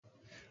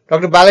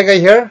Dr. Balaga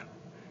here.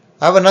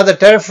 I have another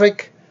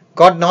terrific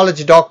God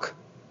Knowledge Doc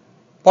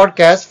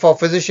podcast for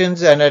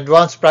physicians and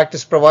advanced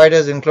practice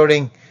providers,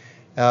 including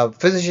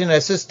physician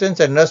assistants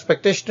and nurse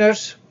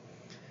practitioners.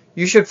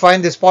 You should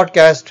find this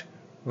podcast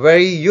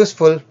very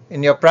useful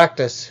in your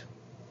practice.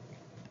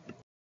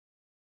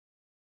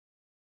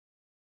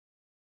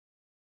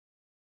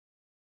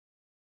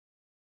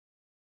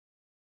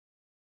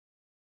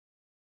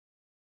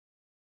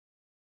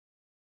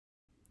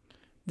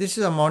 This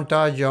is a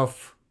montage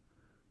of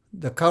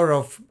the cover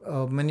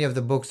of many of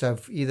the books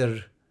I've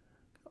either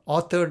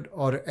authored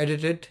or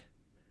edited,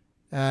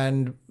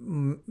 and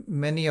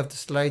many of the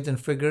slides and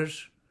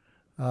figures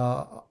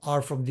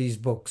are from these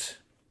books.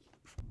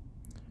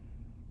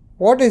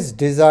 What is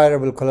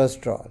desirable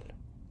cholesterol?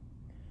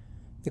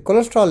 The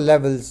cholesterol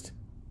levels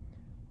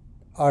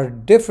are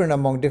different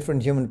among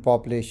different human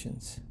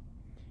populations.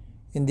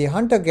 In the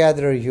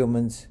hunter-gatherer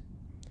humans,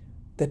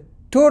 the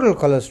total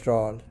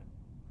cholesterol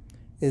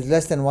is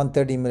less than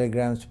 130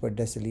 milligrams per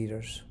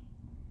deciliters.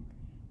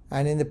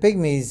 And in the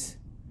pygmies,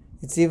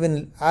 it's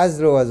even as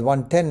low as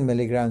 110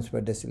 milligrams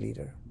per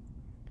deciliter.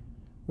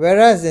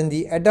 Whereas in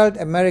the adult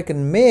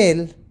American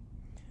male,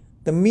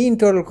 the mean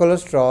total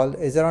cholesterol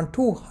is around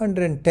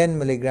 210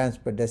 milligrams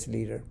per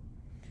deciliter.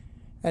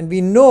 And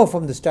we know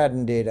from the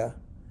statin data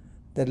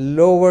that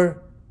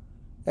lower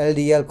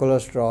LDL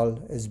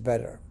cholesterol is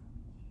better.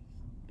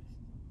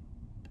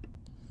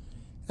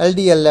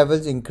 LDL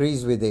levels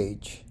increase with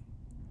age.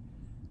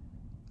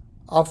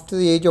 After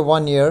the age of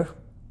 1 year,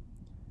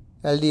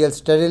 LDL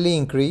steadily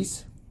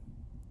increase.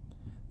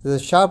 There's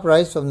a sharp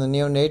rise from the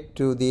neonate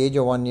to the age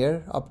of 1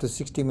 year, up to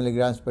 60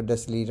 milligrams per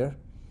deciliter.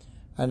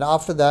 And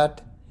after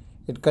that,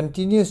 it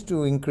continues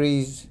to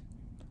increase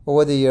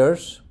over the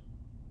years.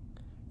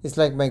 It's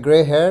like my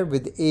gray hair.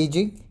 With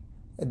aging,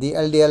 the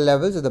LDL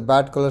levels of the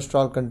bad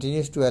cholesterol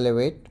continues to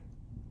elevate.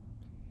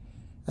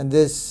 And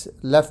this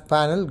left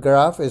panel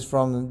graph is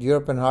from the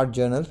European Heart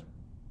Journal,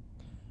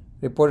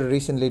 reported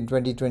recently in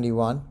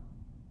 2021.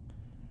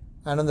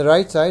 And on the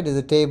right side is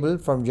a table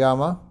from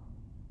JAMA,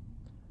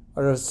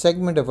 or a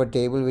segment of a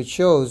table which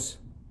shows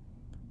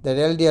that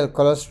LDL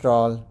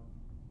cholesterol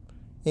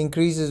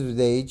increases with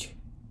age.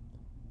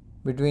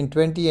 Between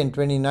 20 and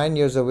 29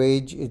 years of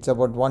age, it's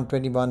about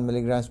 121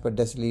 milligrams per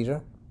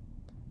deciliter.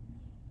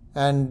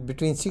 And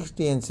between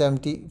 60 and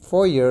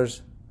 74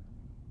 years,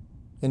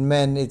 in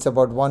men, it's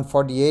about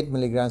 148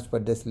 milligrams per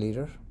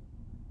deciliter.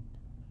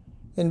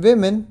 In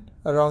women,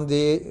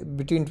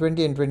 between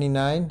 20 and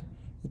 29,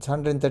 it's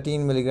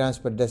 113 milligrams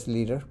per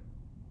deciliter.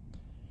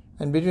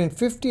 And between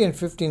 50 and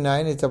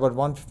 59, it's about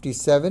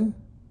 157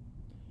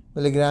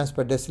 milligrams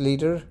per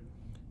deciliter.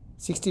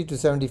 60 to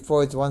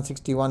 74, it's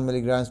 161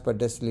 milligrams per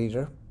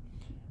deciliter.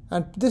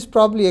 And this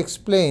probably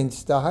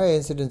explains the high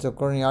incidence of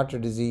coronary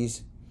artery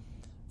disease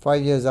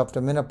 5 years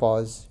after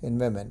menopause in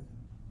women.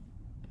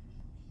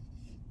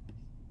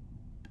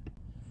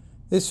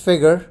 This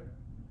figure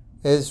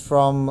is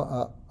from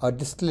a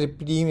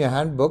dyslipidemia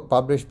handbook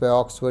published by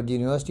Oxford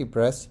University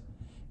Press,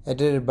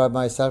 edited by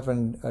myself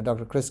and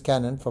Dr. Chris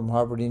Cannon from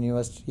Harvard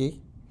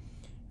University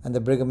and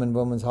the Brigham and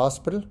Women's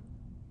Hospital.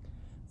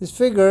 This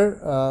figure,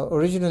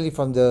 originally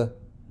from the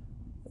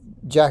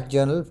JACC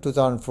Journal of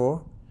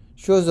 2004,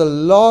 shows a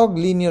log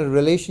linear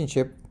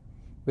relationship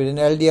between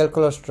LDL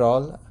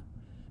cholesterol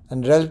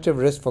and relative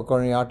risk for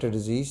coronary artery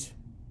disease.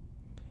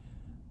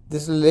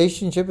 This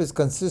relationship is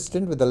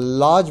consistent with a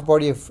large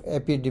body of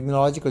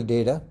epidemiological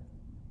data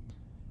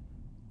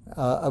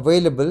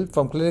available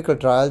from clinical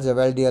trials of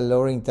LDL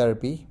lowering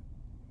therapy.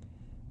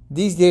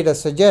 These data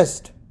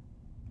suggest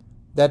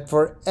that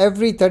for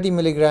every 30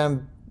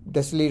 milligram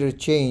deciliter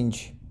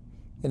change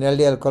in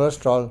LDL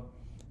cholesterol,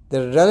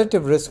 the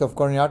relative risk of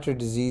coronary artery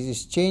disease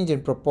is changed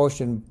in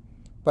proportion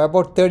by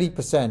about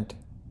 30%.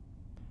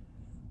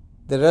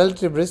 The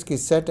relative risk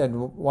is set at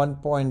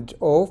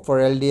 1.0 for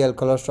LDL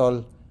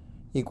cholesterol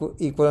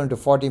equivalent to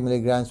 40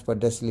 milligrams per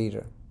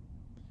deciliter.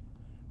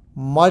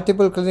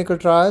 Multiple clinical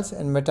trials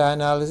and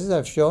meta-analysis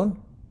have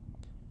shown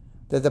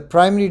that the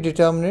primary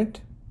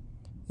determinant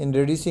in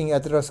reducing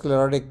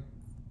atherosclerotic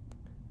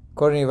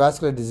coronary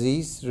vascular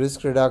disease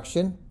risk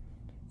reduction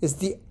is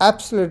the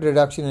absolute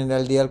reduction in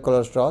LDL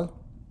cholesterol.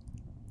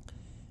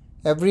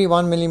 Every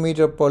 1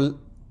 millimeter per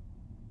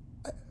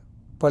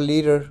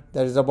liter,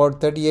 that is about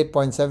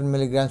 38.7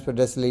 milligrams per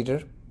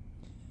deciliter,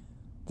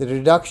 the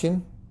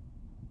reduction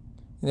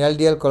in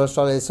LDL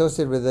cholesterol is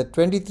associated with a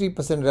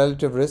 23%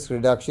 relative risk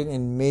reduction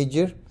in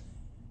major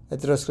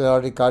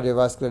atherosclerotic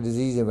cardiovascular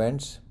disease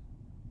events.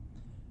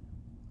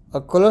 A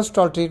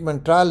cholesterol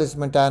treatment trialist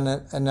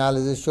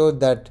meta-analysis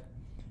showed that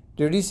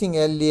reducing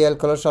LDL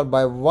cholesterol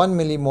by 1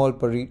 millimole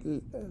per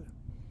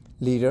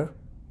liter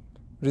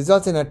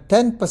results in a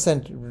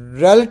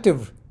 10%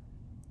 relative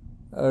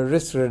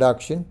risk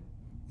reduction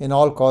in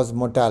all-cause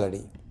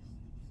mortality.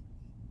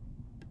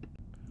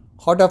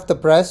 Hot off the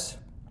press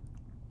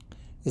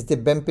is the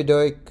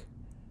Bempedoic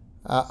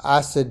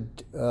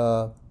acid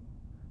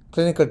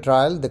clinical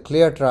trial, the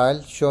CLEAR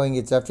trial, showing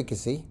its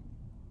efficacy.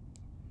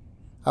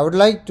 I would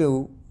like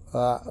to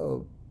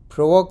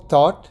provoke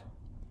thought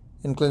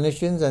in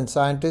clinicians and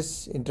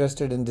scientists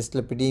interested in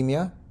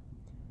dyslipidemia.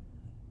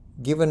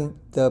 Given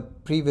the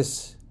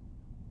previous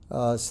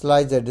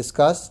slides I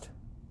discussed,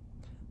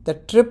 the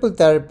triple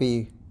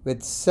therapy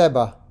with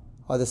SEBA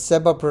or the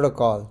SEBA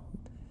protocol,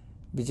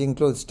 which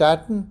includes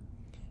statin,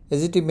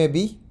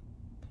 ezetimibe,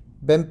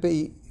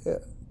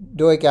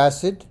 bempedoic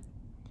acid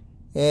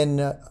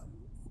in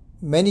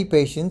many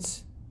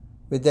patients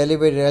with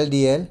elevated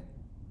LDL,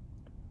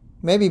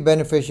 may be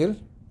beneficial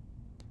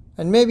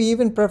and maybe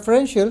even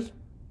preferential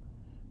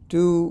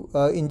to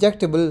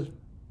injectable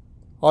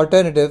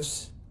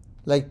alternatives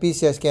like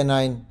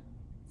PCSK9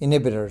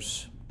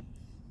 inhibitors.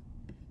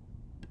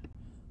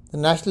 The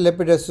National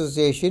Lipid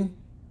Association,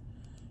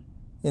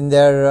 in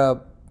their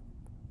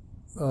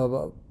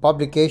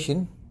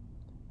publication,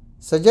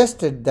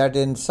 suggested that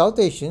in South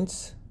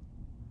Asians,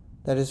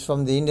 that is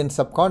from the Indian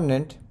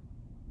subcontinent,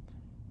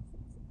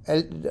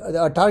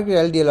 a target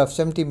LDL of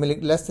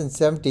less than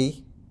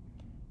 70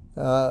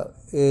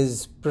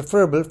 is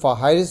preferable for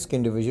high-risk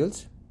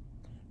individuals,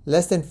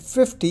 less than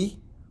 50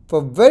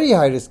 for very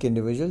high-risk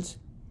individuals,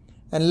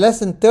 and less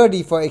than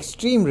 30 for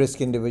extreme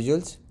risk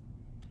individuals.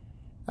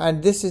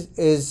 And this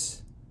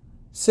is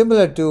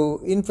similar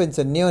to infants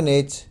and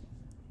neonates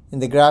in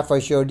the graph I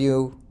showed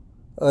you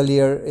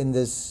earlier in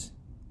this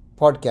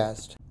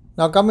podcast.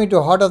 Now coming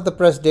to hot off the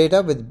press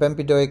data with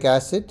bempedoic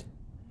acid.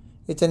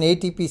 It's an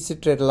ATP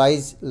citrate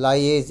lyase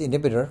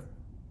inhibitor.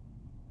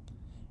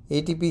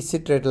 ATP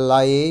citrate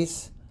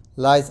lyase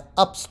lies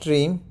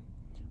upstream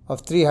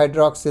of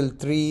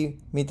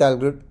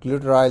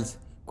 3-hydroxyl-3-methylglutaryl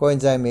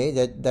coenzyme A,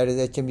 that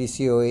is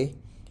HMG-CoA,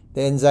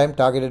 the enzyme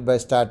targeted by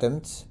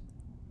statins.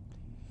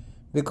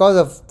 Because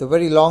of the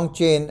very long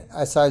chain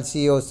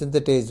acyl-CoA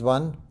synthetase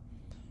 1,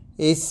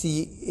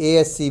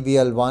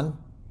 ASCVL1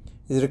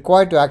 is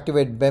required to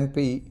activate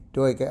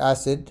bempedoic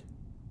acid,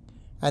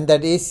 and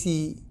that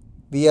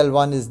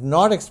ASCVL1 is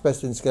not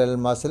expressed in skeletal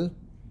muscle.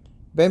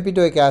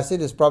 Bempedoic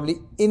acid is probably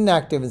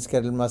inactive in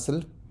skeletal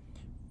muscle,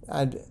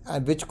 and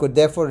which could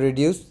therefore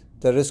reduce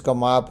the risk of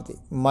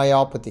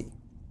myopathy.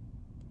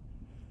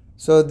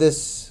 So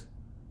this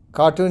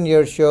cartoon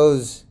here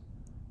shows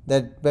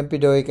that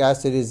bempedoic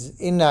acid is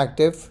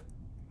inactive.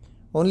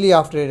 Only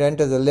after it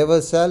enters the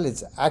liver cell,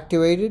 it's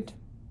activated,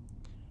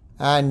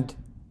 and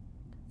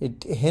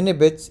it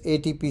inhibits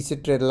ATP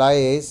citrate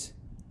lyase,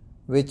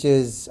 which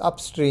is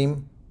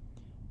upstream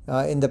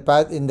in the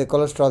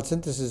cholesterol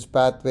synthesis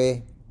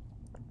pathway,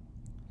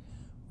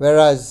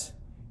 whereas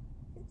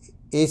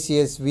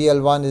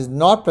ACSVL1 is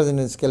not present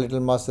in skeletal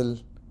muscle,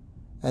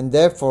 and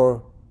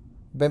therefore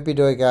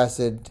bempedoic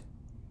acid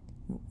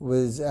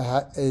is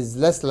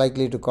less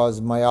likely to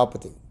cause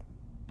myopathy.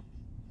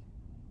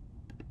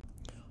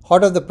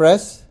 Hot off the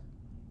press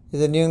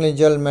is a New England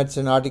Journal of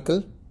Medicine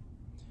article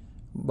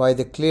by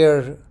the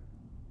CLEAR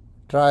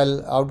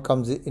trial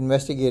outcomes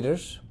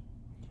investigators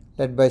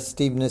led by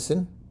Steve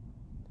Nissen.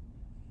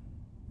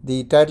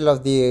 The title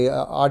of the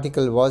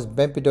article was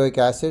Bempedoic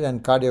Acid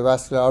and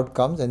Cardiovascular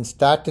Outcomes in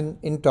Statin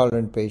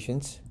Intolerant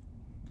Patients.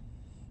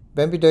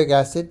 Bempedoic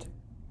acid,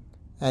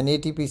 an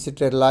ATP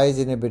citrate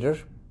lyase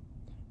inhibitor,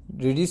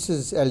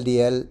 reduces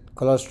LDL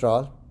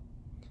cholesterol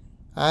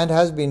and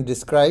has been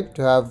described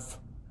to have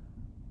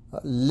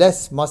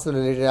less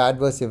muscle-related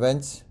adverse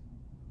events.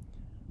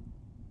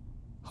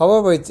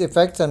 However, its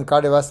effects on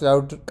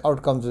cardiovascular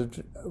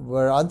outcomes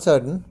were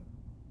uncertain.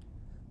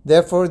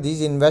 Therefore,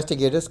 these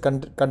investigators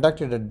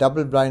conducted a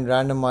double-blind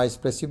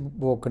randomized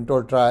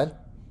placebo-controlled trial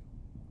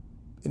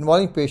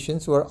involving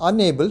patients who were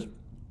unable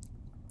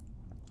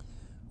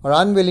or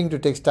unwilling to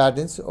take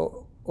statins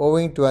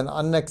owing to an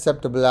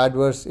unacceptable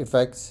adverse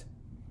effects,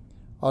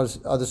 or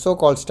the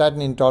so-called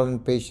statin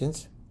intolerant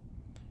patients,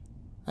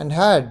 and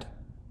had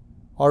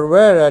or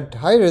were at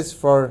high risk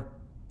for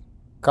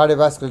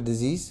cardiovascular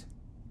disease.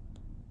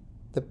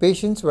 The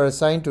patients were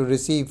assigned to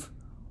receive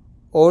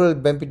oral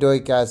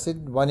bempedoic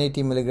acid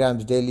 180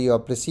 mg daily or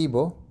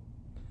placebo.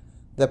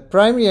 The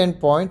primary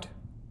endpoint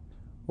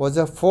was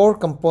a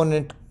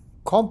 4-component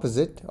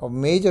composite of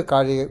major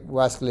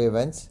cardiovascular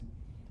events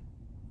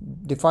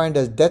defined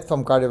as death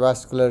from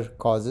cardiovascular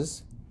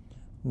causes,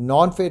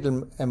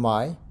 non-fatal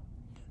MI,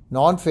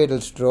 non-fatal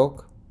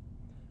stroke,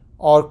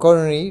 or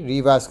coronary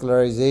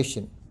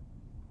revascularization.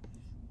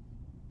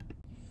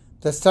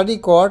 The study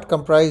cohort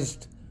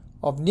comprised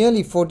of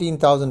nearly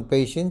 14,000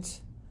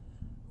 patients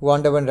who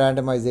underwent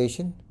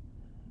randomization.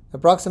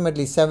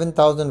 Approximately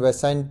 7,000 were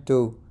assigned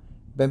to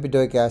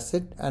bempedoic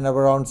acid and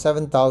around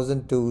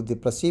 7,000 to the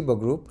placebo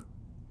group.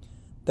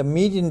 The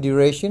median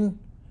duration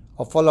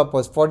of follow-up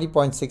was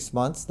 40.6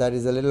 months, that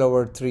is a little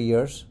over 3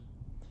 years.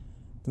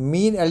 The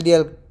mean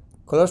LDL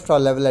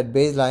cholesterol level at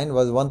baseline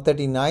was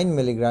 139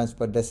 milligrams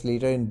per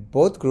deciliter in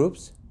both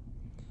groups.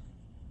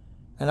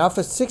 And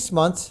after 6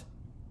 months,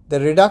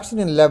 the reduction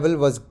in level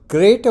was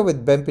greater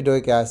with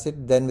bempedoic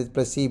acid than with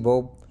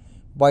placebo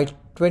by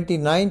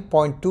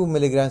 29.2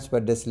 milligrams per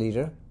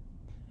deciliter.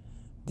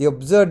 The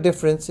observed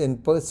difference in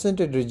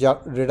percentage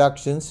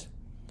reductions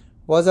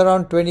was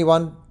around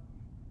 21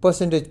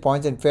 percentage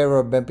points in favor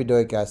of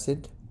bempedoic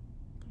acid.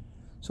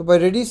 So by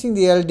reducing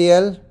the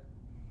LDL,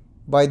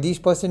 by these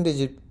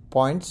percentage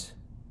points,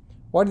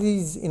 what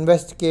these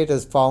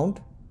investigators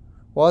found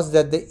was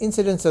that the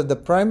incidence of the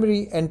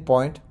primary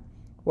endpoint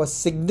was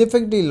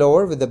significantly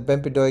lower with the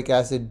bempedoic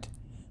acid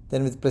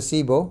than with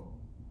placebo,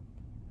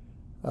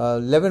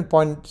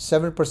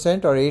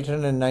 11.7% or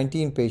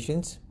 819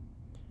 patients,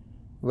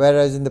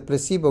 whereas in the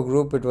placebo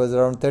group it was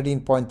around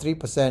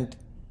 13.3%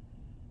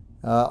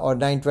 or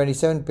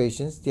 927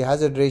 patients. The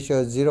hazard ratio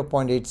is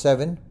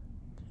 0.87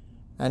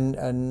 and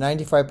a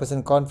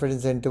 95%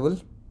 confidence interval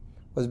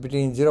was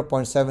between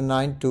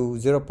 0.79 to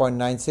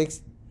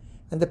 0.96,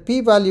 and the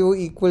p-value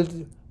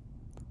equaled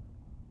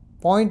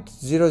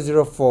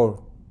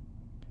 0.004,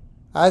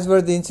 as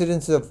were the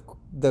incidences of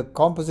the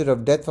composite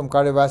of death from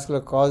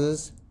cardiovascular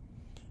causes,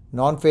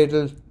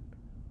 non-fatal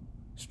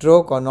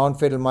stroke or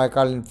non-fatal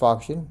myocardial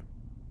infarction.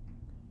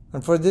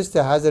 And for this,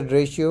 the hazard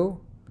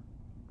ratio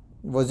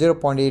was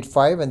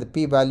 0.85 and the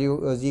p-value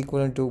was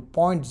equivalent to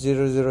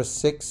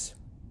 0.006.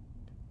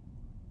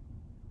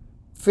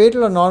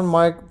 Fatal or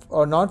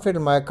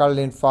non-fatal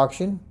myocardial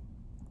infarction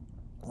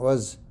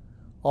was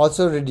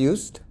also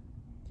reduced,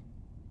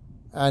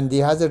 and the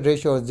hazard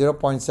ratio was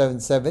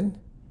 0.77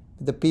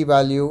 with the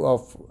p-value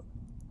of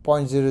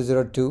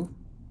 0.002.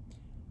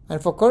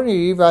 And for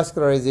coronary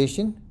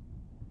revascularization,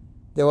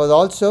 there was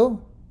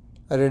also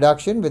a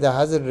reduction with a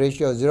hazard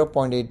ratio of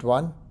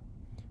 0.81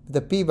 with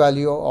a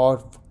p-value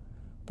of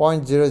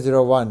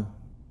 0.001.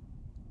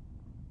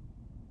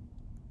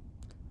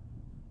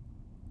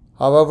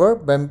 However,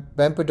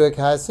 bempedoic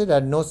acid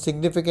had no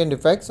significant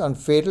effects on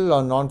fatal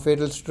or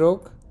non-fatal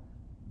stroke,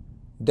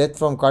 death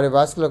from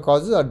cardiovascular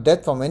causes, or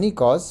death from any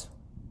cause.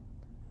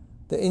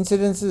 The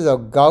incidences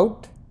of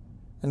gout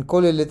and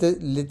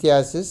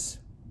cholelithiasis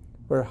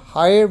were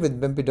higher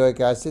with bempedoic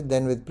acid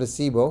than with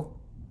placebo,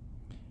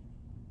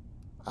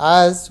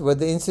 as were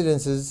the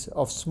incidences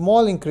of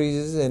small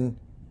increases in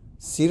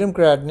serum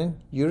creatinine,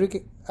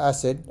 uric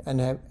acid,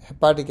 and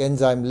hepatic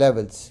enzyme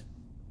levels.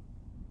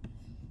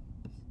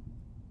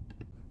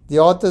 The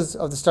authors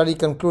of the study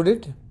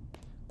concluded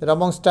that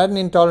among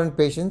statin-intolerant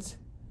patients,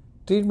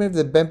 treatment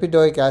with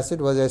bempedoic acid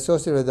was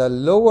associated with a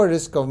lower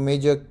risk of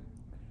major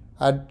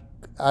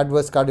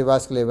adverse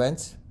cardiovascular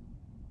events,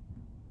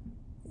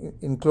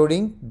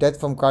 including death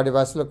from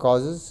cardiovascular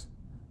causes,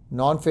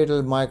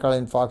 non-fatal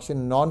myocardial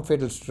infarction,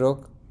 non-fatal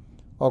stroke,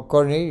 or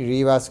coronary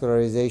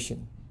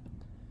revascularization.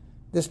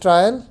 This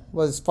trial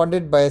was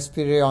funded by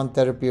Esperion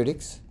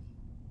Therapeutics.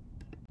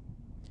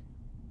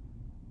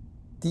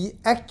 The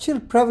actual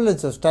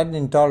prevalence of statin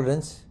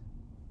intolerance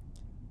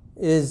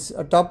is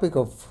a topic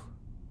of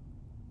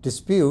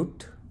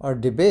dispute or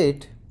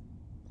debate,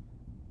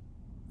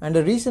 and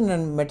a recent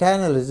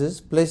meta-analysis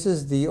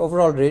places the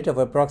overall rate of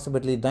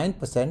approximately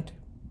 9%.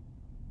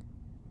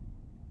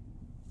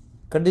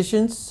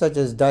 Conditions such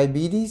as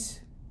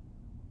diabetes,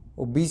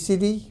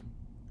 obesity,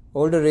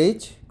 older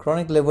age,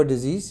 chronic liver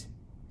disease,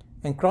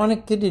 and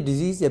chronic kidney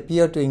disease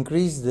appear to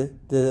increase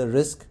the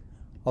risk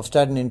of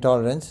statin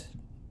intolerance.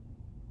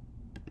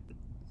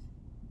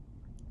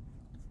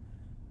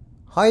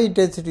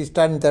 High-intensity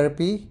statin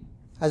therapy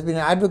has been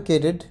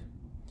advocated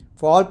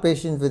for all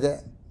patients with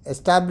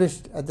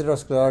established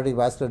atherosclerotic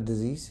vascular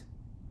disease,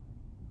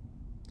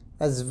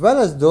 as well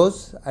as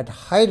those at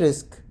high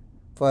risk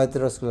for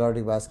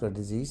atherosclerotic vascular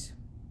disease.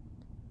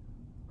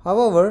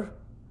 However,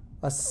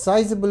 a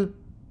sizable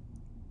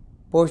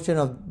portion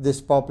of this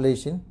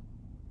population,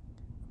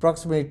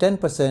 approximately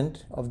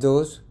 10% of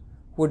those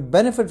who would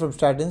benefit from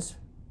statins,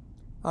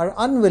 are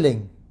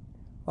unwilling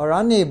or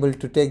unable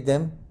to take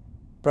them,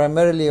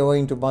 primarily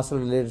owing to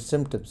muscle-related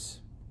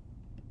symptoms.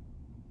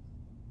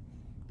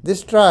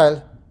 This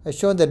trial has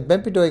shown that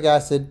bempedoic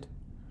acid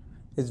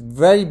is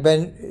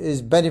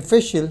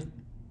beneficial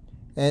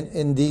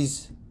in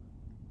these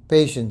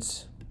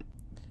patients.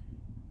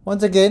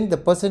 Once again, the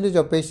percentage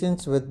of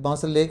patients with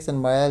muscle aches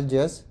and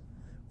myalgias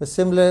was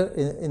similar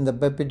in the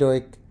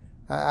bempedoic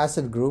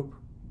acid group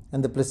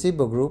and the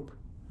placebo group,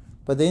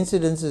 but the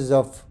incidences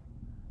of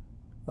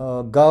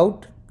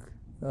gout,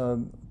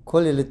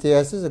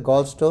 cholelithiasis,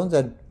 gallstones,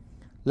 and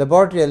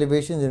laboratory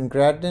elevations in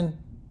creatinine,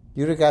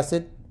 uric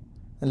acid,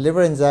 and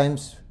liver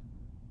enzymes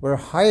were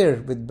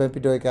higher with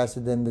bempedoic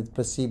acid than with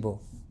placebo.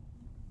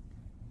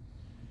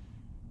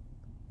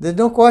 There is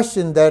no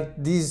question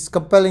that these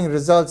compelling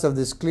results of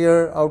this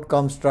clear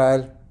outcomes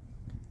trial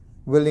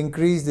will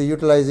increase the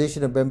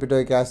utilization of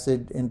bempedoic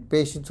acid in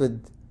patients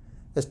with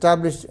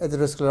established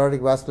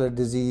atherosclerotic vascular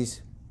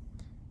disease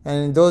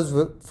and in those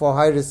for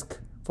high risk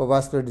for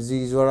vascular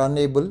disease who are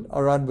unable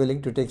or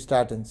unwilling to take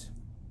statins.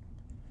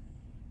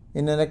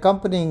 In an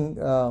accompanying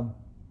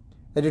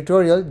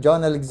editorial,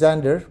 John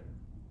Alexander,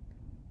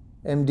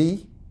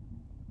 MD,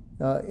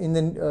 in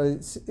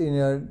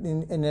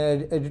an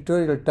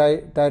editorial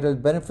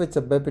titled "Benefits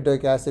of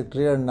Bempedoic Acid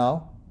Clearer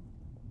Now."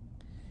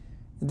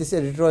 This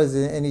editorial is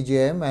in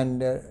NEJM,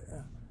 and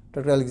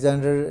Dr.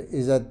 Alexander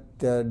is at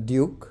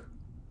Duke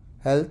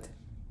Health.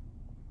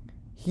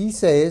 He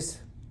says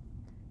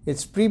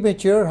it's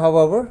premature,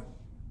 however,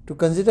 to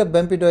consider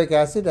bempedoic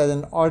acid as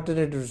an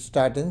alternative to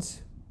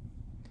statins,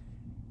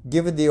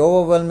 given the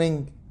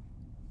overwhelming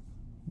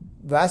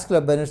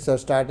vascular benefits of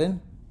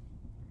statin,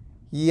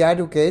 he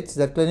advocates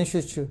that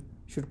clinicians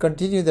should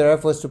continue their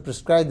efforts to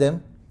prescribe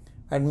them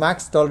at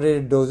max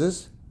tolerated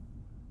doses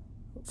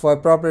for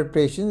appropriate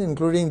patients,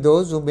 including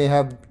those who may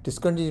have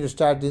discontinued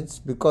statins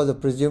because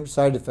of presumed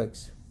side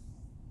effects.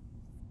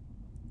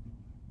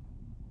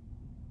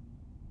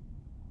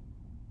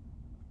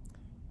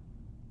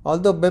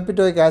 Although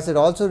bempedoic acid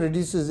also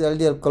reduces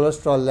LDL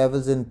cholesterol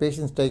levels in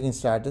patients taking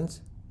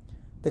statins,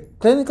 the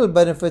clinical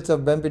benefits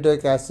of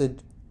bempedoic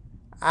acid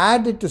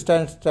added to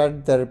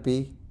statin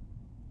therapy,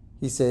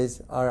 he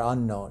says, are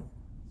unknown.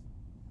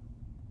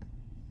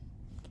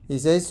 He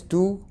says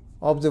 2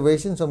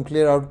 observations from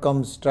clear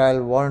outcomes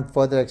trial warrant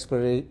further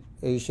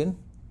exploration.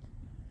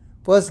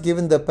 First,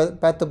 given the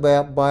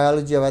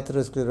pathobiology of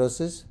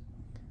atherosclerosis,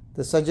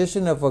 the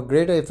suggestion of a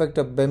greater effect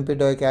of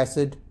bempedoic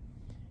acid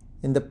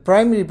in the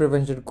primary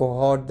prevention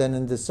cohort than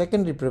in the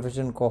secondary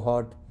prevention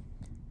cohort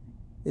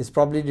is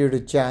probably due to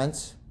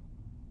chance.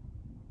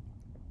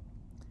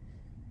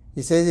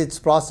 He says it's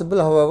possible,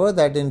 however,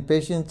 that in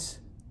patients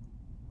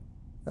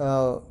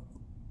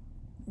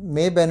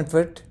may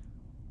benefit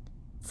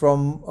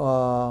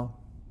more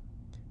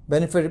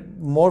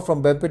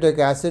from bempedoic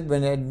acid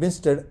when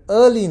administered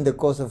early in the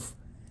course of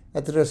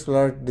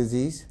atherosclerotic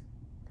disease,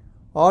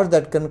 or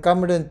that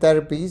concomitant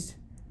therapies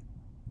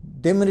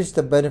diminish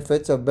the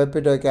benefits of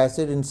bempedoic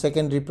acid in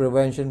secondary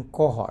prevention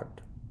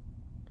cohort.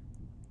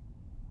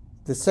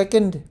 The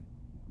second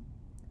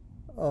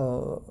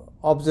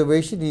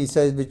observation, he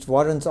says, which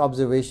warrants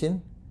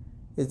observation,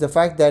 is the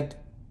fact that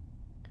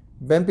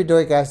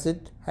bempedoic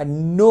acid had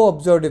no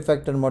observed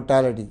effect on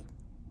mortality.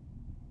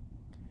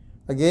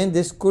 Again,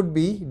 this could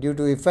be due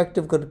to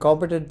effective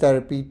concomitant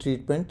therapy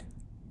treatment,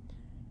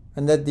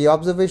 and that the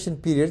observation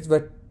periods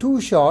were too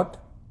short,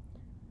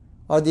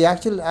 or the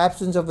actual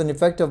absence of an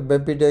effect of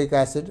bempedoic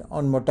acid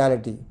on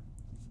mortality.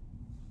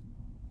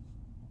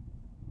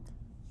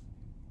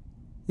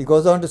 He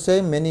goes on to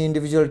say many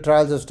individual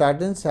trials of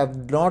statins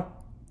have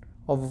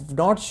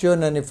not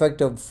shown an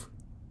effect of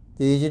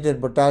the agent in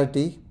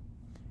mortality.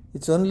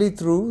 It's only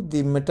through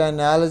the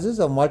meta-analysis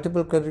of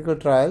multiple clinical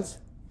trials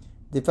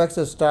the effects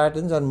of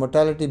statins on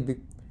mortality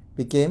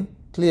became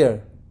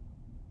clear.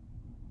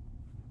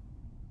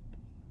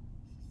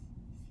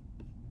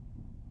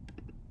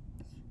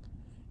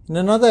 In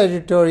another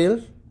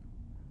editorial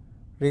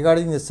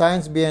regarding the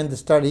science behind the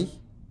study,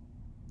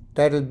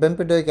 titled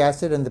Bempedoic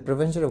Acid and the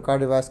Prevention of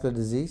Cardiovascular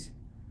Disease,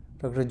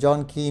 Dr.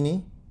 John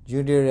Keeney,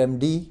 Jr.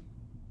 MD,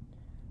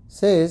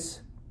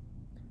 says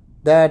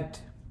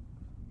that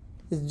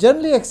it's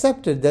generally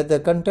accepted that the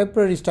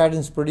contemporary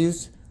statins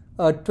produce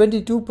a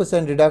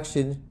 22%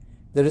 reduction in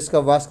the risk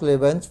of vascular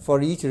events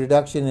for each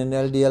reduction in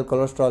LDL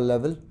cholesterol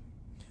level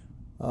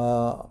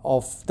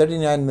of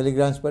 39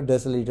 milligrams per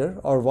deciliter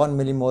or 1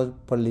 millimole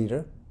per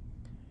liter,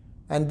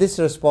 and this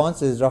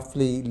response is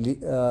roughly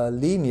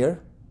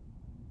linear.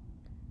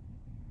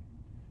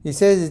 He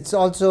says it's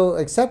also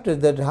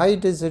accepted that high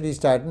intensity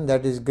statin,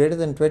 that is greater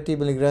than 20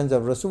 milligrams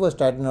of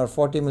rosuvastatin or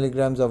 40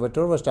 milligrams of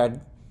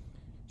atorvastatin,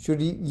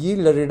 should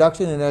yield a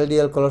reduction in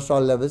LDL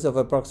cholesterol levels of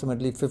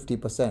approximately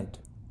 50%.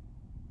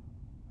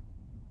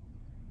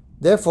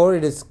 Therefore,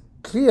 it is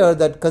clear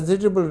that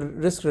considerable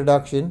risk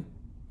reduction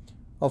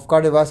of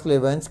cardiovascular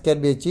events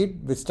can be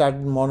achieved with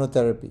statin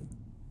monotherapy.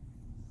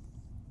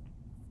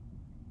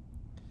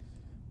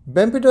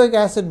 Bempedoic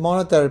acid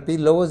monotherapy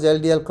lowers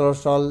LDL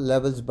cholesterol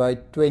levels by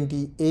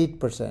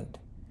 28%,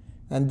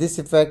 and this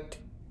effect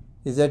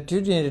is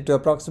attributed to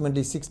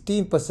approximately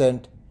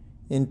 16%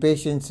 in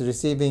patients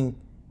receiving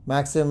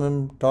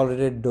maximum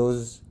tolerated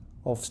dose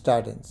of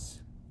statins.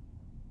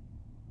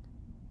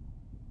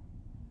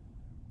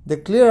 The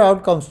clear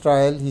outcomes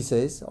trial, he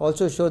says,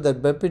 also showed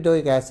that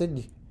bempedoic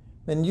acid,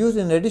 when used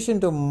in addition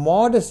to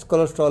modest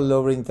cholesterol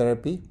lowering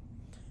therapy,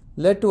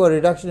 led to a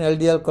reduction in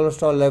LDL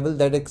cholesterol level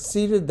that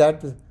exceeded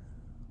that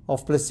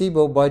of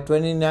placebo by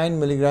 29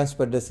 milligrams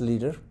per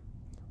deciliter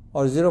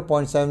or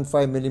 0.75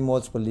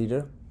 millimoles per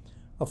liter,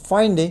 a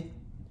finding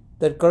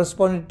that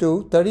corresponded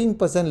to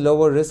 13%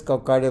 lower risk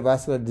of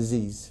cardiovascular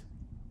disease.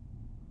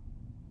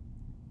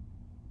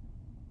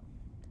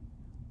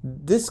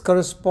 This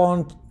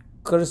corresponds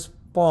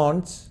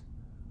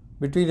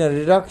between a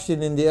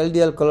reduction in the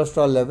LDL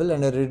cholesterol level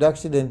and a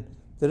reduction in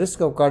the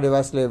risk of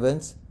cardiovascular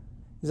events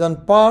is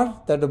on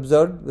par that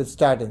observed with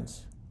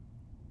statins.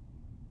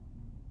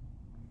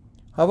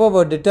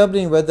 However,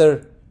 determining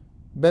whether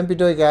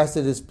bempedoic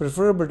acid is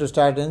preferable to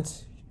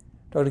statins,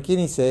 Dr.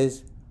 Keeney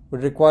says,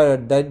 would require a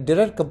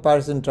direct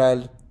comparison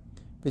trial,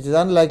 which is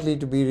unlikely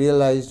to be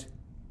realized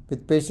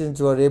with patients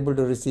who are able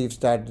to receive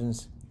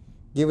statins,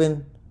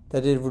 given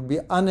that it would be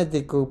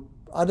unethical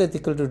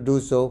to do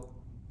so,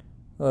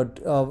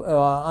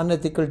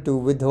 unethical to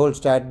withhold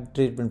statin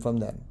treatment from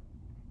them.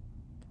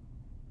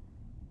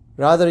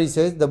 Rather, he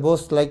says, the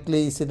most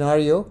likely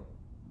scenario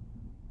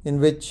in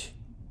which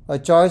a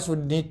choice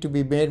would need to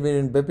be made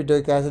between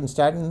bempedoic acid and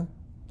statin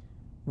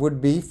would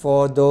be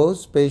for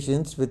those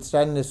patients with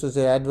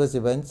statin-associated adverse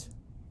events,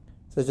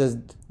 such as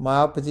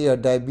myopathy or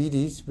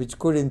diabetes, which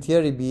could in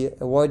theory be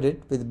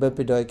avoided with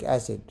bempedoic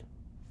acid.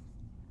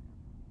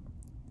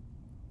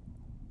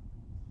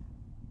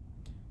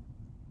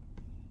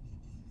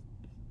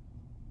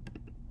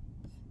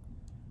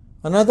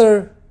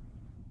 Another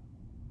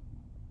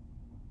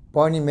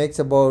point he makes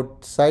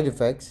about side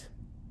effects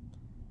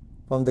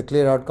from the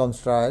clear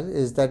outcomes trial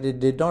is that it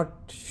did not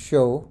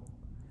show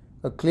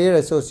a clear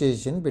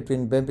association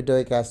between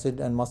bempedoic acid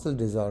and muscle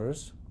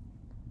disorders,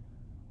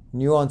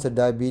 new onset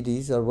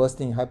diabetes, or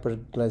worsening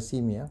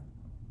hyperglycemia,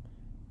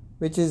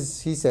 which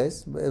is, he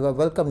says,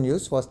 welcome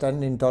news for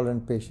statin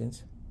intolerant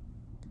patients.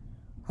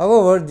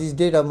 However, these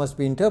data must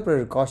be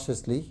interpreted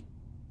cautiously,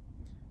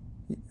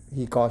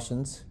 he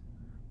cautions,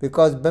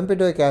 because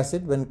bempedoic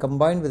acid, when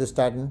combined with a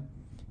statin,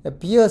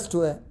 appears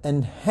to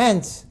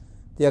enhance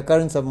the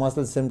occurrence of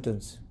muscle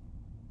symptoms.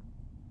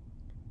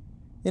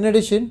 In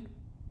addition,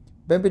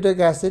 bempedoic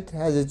acid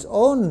has its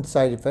own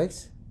side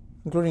effects,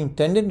 including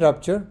tendon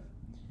rupture,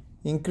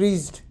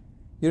 increased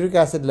uric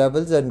acid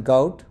levels and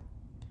gout,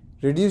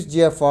 reduced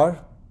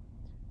GFR,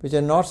 which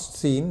are not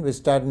seen with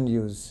statin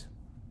use.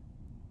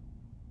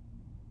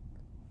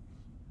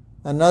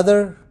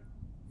 Another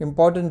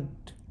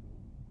important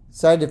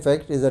side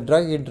effect is a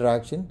drug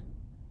interaction.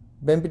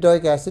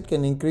 Bempedoic acid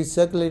can increase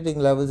circulating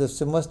levels of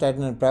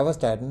simvastatin and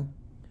pravastatin,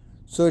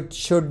 so it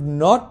should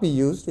not be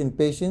used in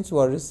patients who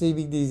are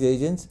receiving these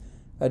agents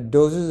at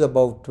doses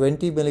above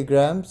 20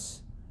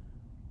 milligrams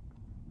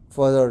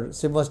for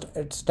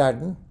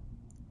simvastatin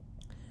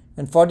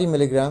and 40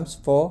 milligrams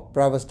for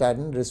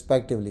pravastatin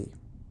respectively.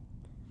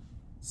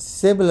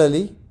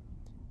 Similarly,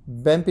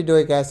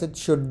 bempedoic acid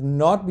should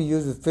not be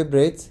used with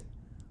fibrates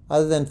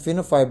other than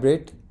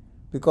fenofibrate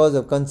because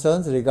of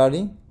concerns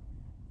regarding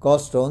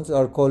gallstones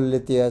or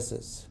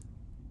cholelithiasis.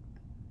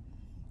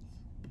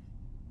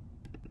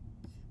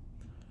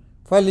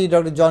 Finally,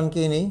 Dr. John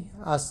Keeney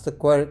asks the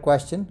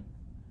question,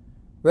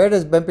 where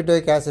does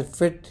bempedoic acid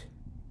fit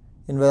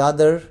in with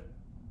other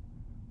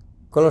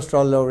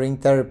cholesterol lowering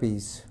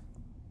therapies?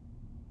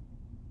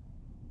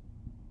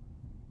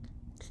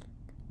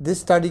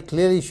 This study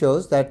clearly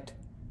shows that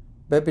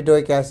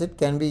bempedoic acid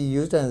can be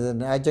used as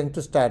an adjunct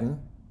to statin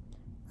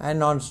and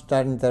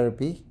non-statin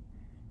therapy,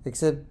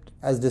 except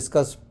as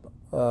discussed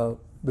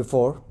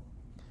before,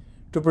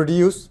 to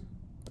produce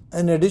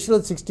an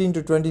additional 16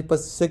 to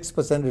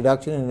 26%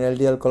 reduction in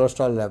LDL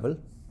cholesterol level.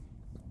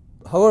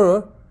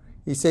 However,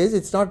 he says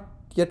it's not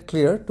yet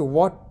clear to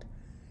what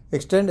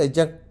extent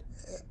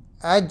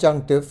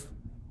adjunctive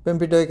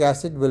bempedoic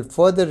acid will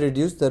further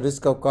reduce the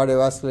risk of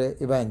cardiovascular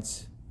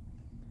events.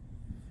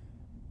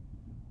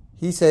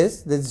 He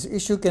says this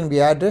issue can be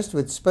addressed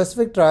with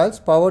specific trials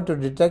powered to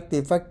detect the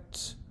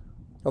effects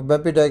of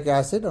bempedoic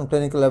acid on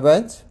clinical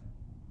events.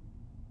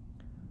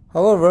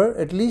 However,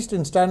 at least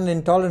in statin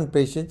intolerant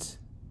patients,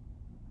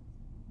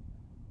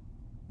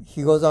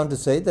 he goes on to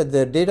say that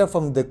the data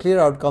from the clear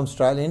outcomes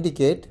trial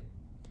indicate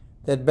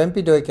that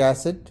bempedoic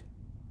acid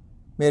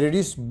may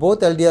reduce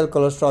both LDL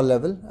cholesterol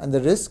level and the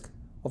risk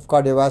of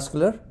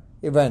cardiovascular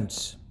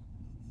events.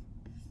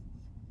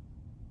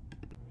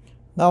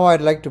 Now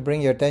I'd like to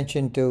bring your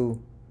attention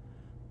to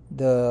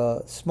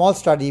the small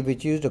study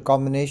which used a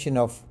combination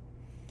of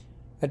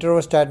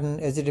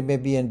atorvastatin,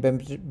 ezetimibe, and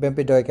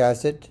bempedoic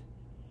acid.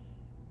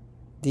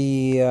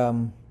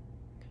 The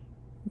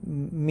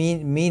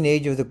mean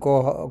age of the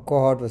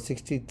cohort was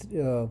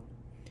 60.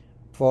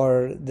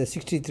 For the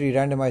 63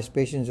 randomized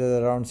patients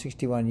was around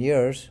 61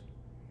 years.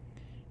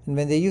 And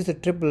when they used the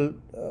triple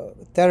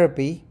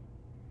therapy,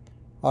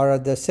 or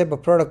the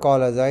SEBA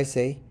protocol, as I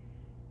say,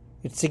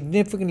 it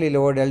significantly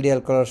lowered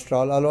LDL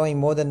cholesterol, allowing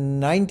more than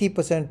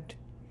 90%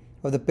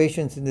 of the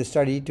patients in the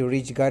study to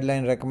reach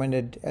guideline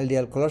recommended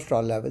LDL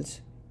cholesterol levels.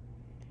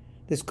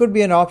 This could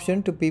be an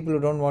option to people who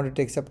don't want to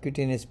take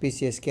subcutaneous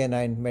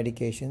PCSK9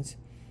 medications.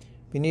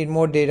 We need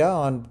more data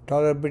on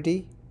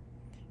tolerability,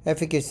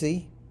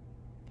 efficacy,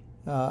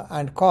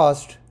 and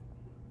cost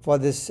for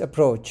this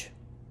approach.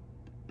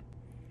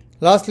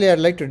 Lastly, I'd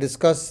like to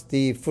discuss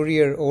the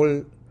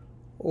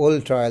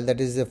Fourier-OL trial,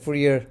 that is the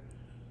Fourier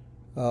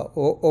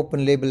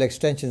open label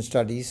extension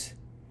studies,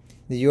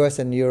 the US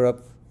and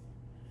Europe.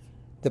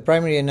 The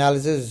primary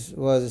analysis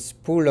was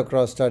pooled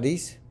across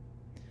studies.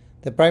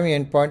 The primary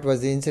endpoint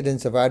was the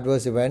incidence of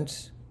adverse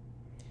events.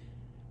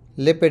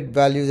 Lipid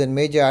values and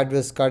major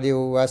adverse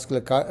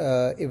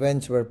cardiovascular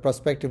events were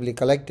prospectively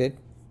collected.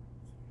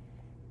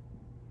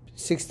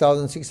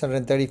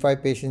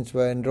 6,635 patients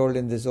were enrolled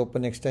in this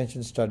open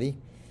extension study.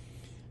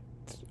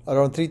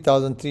 Around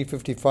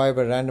 3,355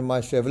 were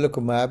randomized to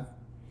evolocumab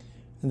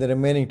and the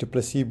remaining to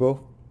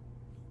placebo.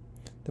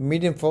 The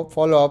median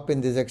follow-up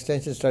in this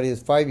extension study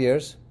is 5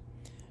 years.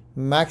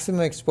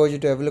 Maximum exposure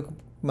to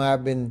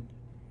evolocumab in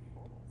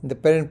the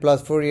parent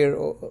plus Fourier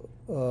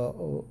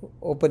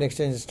open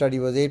extension study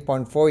was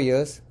 8.4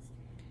 years.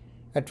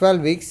 At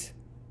 12 weeks,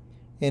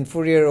 in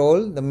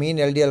Fourier-OL, the mean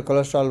LDL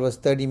cholesterol was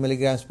 30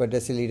 milligrams per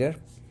deciliter,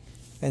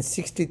 and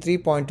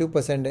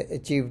 63.2%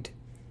 achieved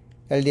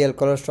LDL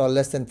cholesterol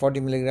less than 40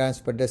 milligrams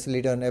per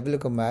deciliter on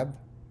evolocumab.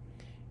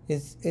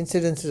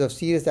 Incidences of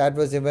serious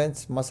adverse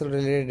events,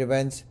 muscle-related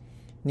events,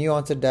 new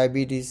onset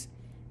diabetes,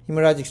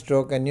 hemorrhagic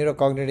stroke, and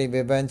neurocognitive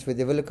events with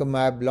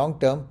evolocumab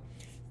long-term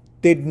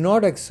did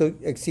not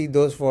exceed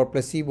those for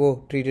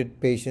placebo-treated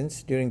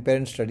patients during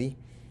parent study,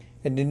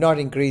 and did not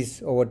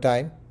increase over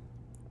time.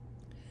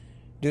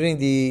 During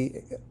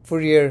the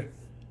 4-year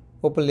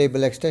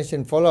open-label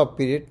extension follow-up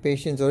period,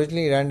 patients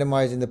originally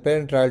randomized in the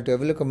parent trial to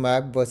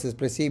evolocumab versus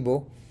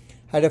placebo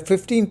had a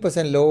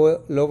 15%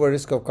 lower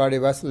risk of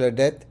cardiovascular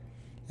death,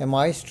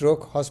 MI,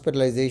 stroke,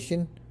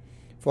 hospitalization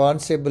for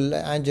unstable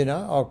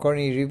angina or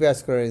coronary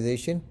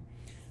revascularization,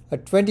 a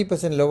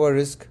 20% lower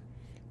risk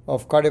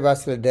of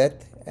cardiovascular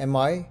death,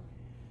 MI,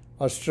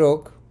 or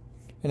stroke,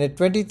 and a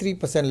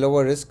 23%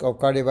 lower risk of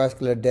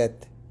cardiovascular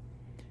death.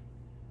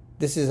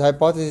 This is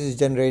hypothesis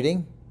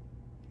generating,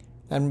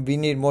 and we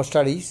need more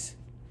studies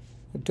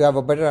to have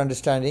a better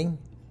understanding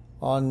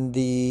on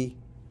the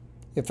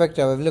effect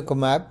of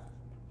evolocumab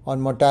on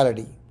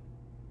mortality.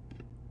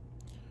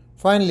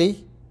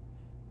 Finally,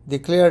 the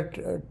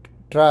CLEAR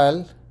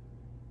trial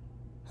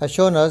has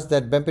shown us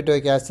that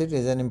bempedoic acid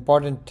is an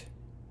important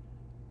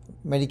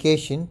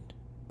medication,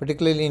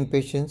 particularly in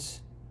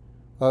patients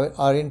who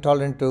are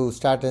intolerant to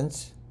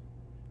statins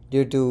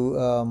due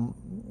to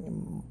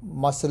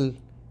muscle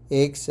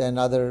aches and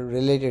other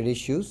related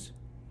issues.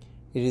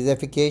 It is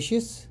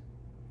efficacious,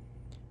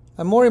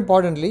 and more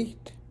importantly,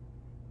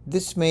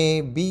 this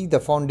may be the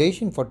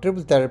foundation for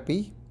triple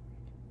therapy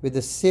with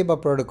the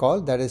SEBA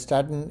protocol, that is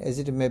statin,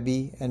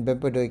 ezetimibe, and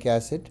bempedoic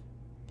acid,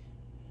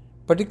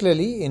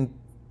 particularly in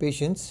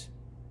patients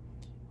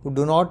who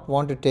do not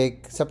want to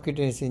take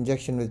subcutaneous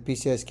injection with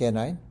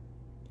PCSK9.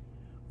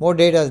 More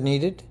data is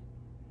needed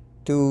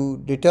to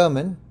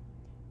determine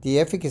the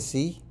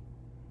efficacy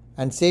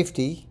and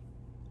safety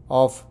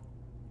of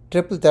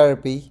triple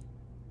therapy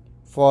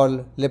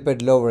for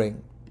lipid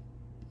lowering.